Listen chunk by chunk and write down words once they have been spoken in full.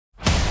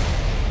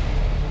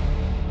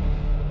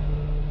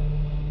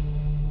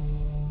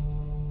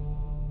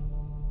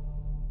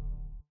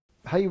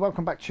Hey,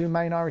 welcome back to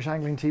Main Irish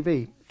Angling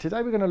TV.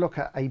 Today we're going to look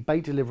at a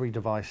bait delivery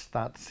device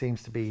that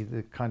seems to be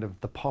the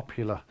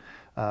popular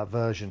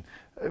version.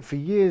 For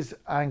years,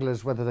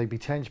 anglers, whether they be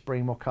tench,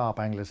 bream or carp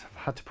anglers, have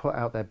had to put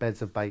out their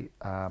beds of bait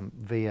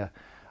via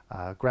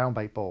ground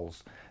bait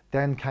balls.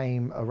 Then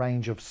came a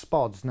range of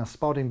spods. Now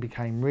spodding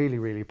became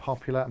really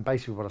popular, and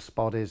basically what a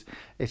spod is,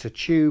 it's a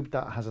tube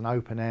that has an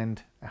open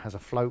end. It has a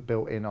float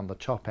built in on the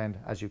top end.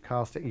 As you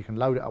cast it, you can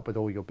load it up with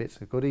all your bits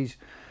of goodies,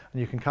 and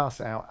you can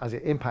cast it out. As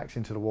it impacts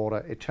into the water,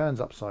 it turns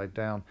upside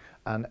down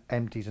and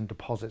empties and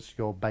deposits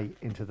your bait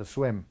into the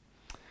swim.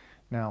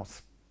 Now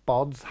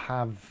spods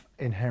have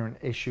inherent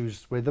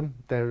issues with them.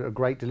 They're a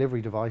great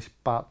delivery device,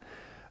 but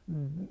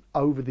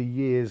over the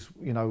years,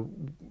 you know,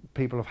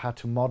 people have had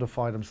to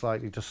modify them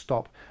slightly to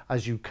stop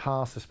as you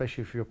cast,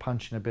 especially if you're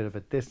punching a bit of a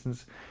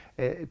distance,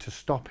 to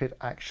stop it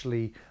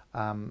actually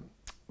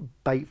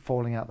bait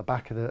falling out the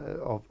back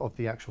of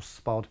the actual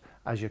spod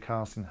as you're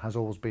casting has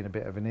always been a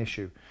bit of an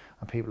issue,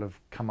 and people have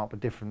come up with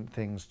different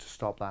things to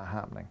stop that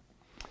happening.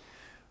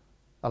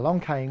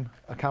 Along came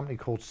a company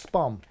called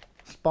Spom.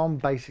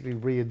 Spom basically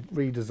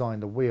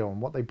redesigned the wheel,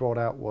 and what they brought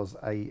out was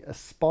a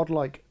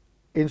spod-like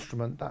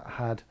instrument that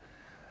had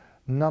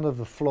none of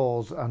the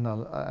flaws and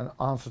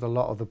answered a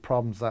lot of the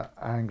problems that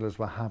anglers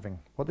were having.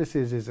 What this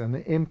is an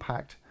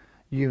impact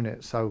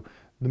unit. So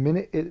the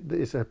minute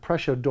it's a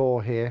pressure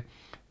door here,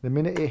 the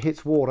minute it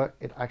hits water,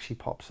 it actually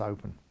pops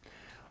open.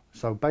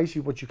 So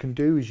basically what you can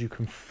do is you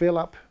can fill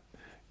up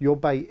your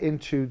bait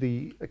into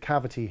the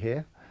cavity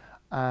here,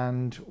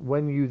 and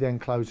when you then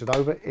close it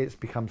over, it's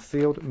become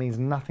sealed. It means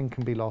nothing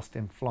can be lost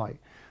in flight.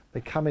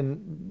 They come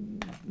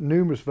in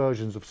numerous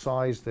versions of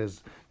size.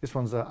 This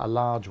one's a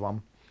large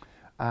one,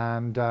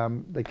 and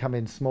they come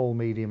in small,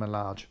 medium and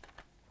large.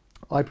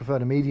 I prefer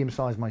the medium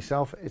size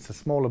myself. It's a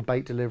smaller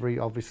bait delivery,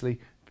 obviously,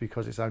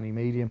 because it's only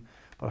medium,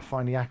 but I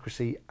find the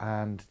accuracy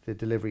and the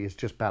delivery is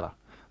just better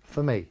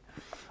for me.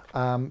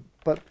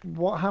 But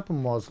what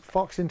happened was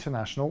Fox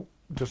International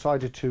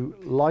decided to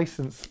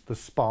license the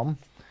Spom,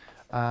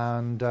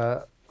 and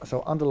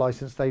so under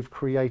license they've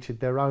created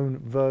their own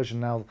version.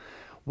 Now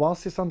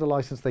whilst it's under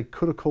license, they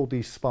could have called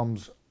these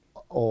Spoms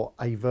or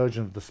a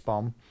version of the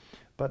Spom,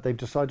 but they've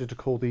decided to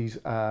call these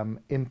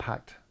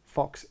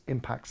Fox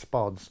Impact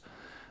Spods.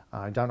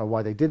 I don't know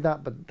why they did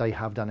that, but they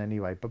have done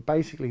anyway. But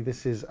basically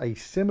this is a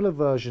similar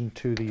version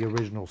to the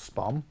original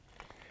Spom.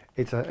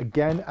 It's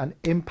again an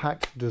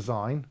impact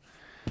design,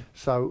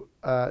 so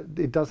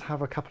it does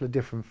have a couple of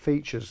different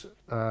features.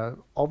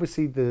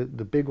 Obviously the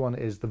big one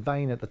is the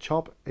vane at the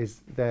top is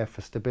there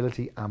for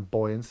stability and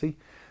buoyancy,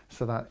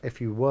 so that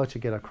if you were to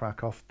get a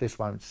crack off, this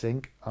won't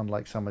sink,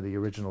 unlike some of the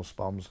original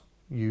Spoms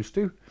used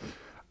to.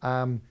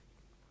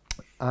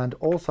 And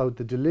also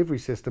the delivery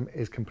system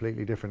is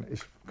completely different.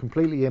 It's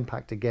completely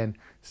impact, again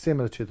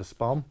similar to the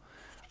Spom,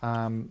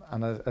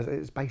 and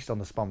it's based on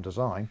the Spom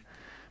design,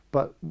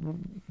 but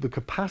the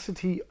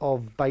capacity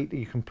of bait that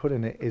you can put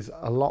in it is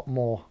a lot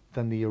more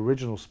than the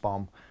original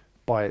Spom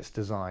by its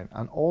design.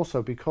 And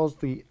also because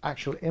the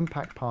actual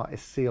impact part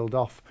is sealed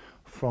off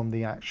from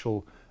the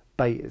actual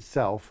bait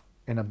itself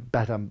in a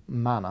better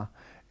manner,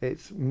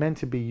 it's meant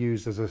to be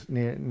used as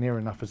near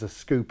enough as a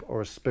scoop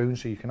or a spoon,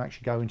 so you can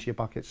actually go into your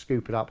bucket,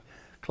 scoop it up,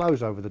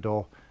 close over the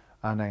door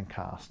and then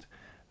cast.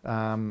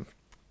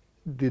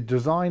 The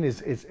design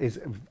is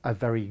a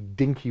very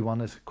dinky one.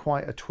 There's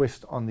quite a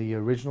twist on the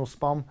original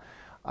Spom.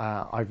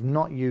 I've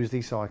not used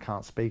these, so I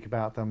can't speak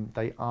about them.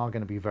 They are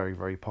going to be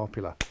very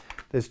popular.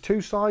 There's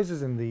two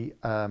sizes in the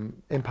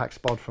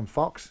Impact Spod from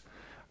Fox,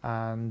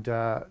 and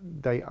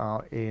they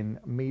are in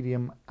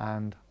medium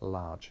and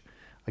large.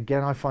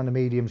 Again, I find the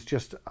mediums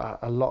just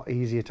a lot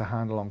easier to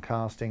handle on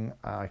casting.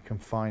 I can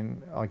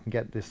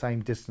get the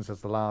same distance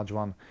as the large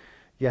one.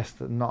 Yes,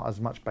 not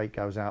as much bait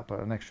goes out, but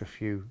an extra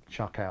few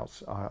chuck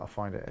outs. I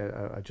find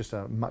it just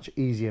a much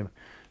easier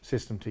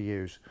system to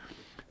use.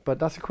 But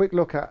that's a quick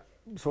look at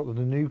sort of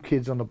the new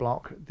kids on the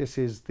block. This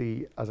is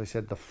as I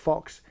said, the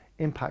Fox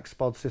Impact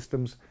Spod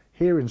systems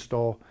here in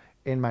store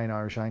in Main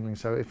Irish Angling.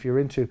 So if you're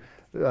into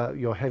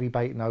your heavy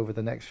baiting over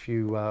the next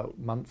few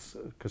months,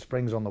 because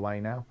spring's on the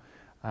way now,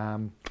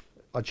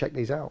 I'd check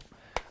these out.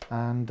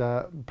 And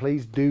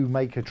please do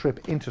make a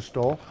trip into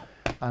store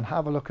and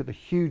have a look at the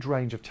huge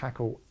range of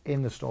tackle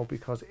in the store,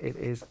 because it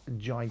is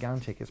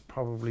gigantic. It's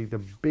probably the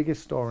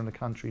biggest store in the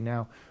country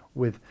now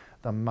with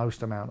the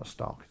most amount of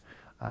stock.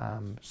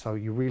 So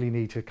you really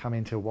need to come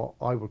into what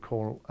I would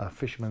call a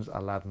fisherman's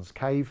Aladdin's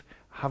cave.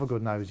 Have a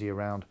good nosy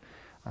around.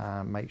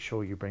 Make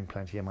sure you bring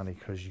plenty of money,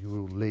 because you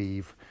will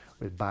leave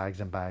with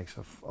bags and bags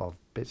of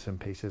bits and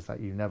pieces that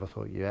you never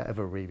thought you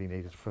ever really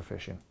needed for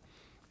fishing.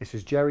 This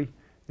is Jerry,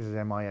 this is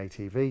MIA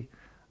TV,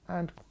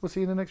 and we'll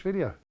see you in the next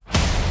video.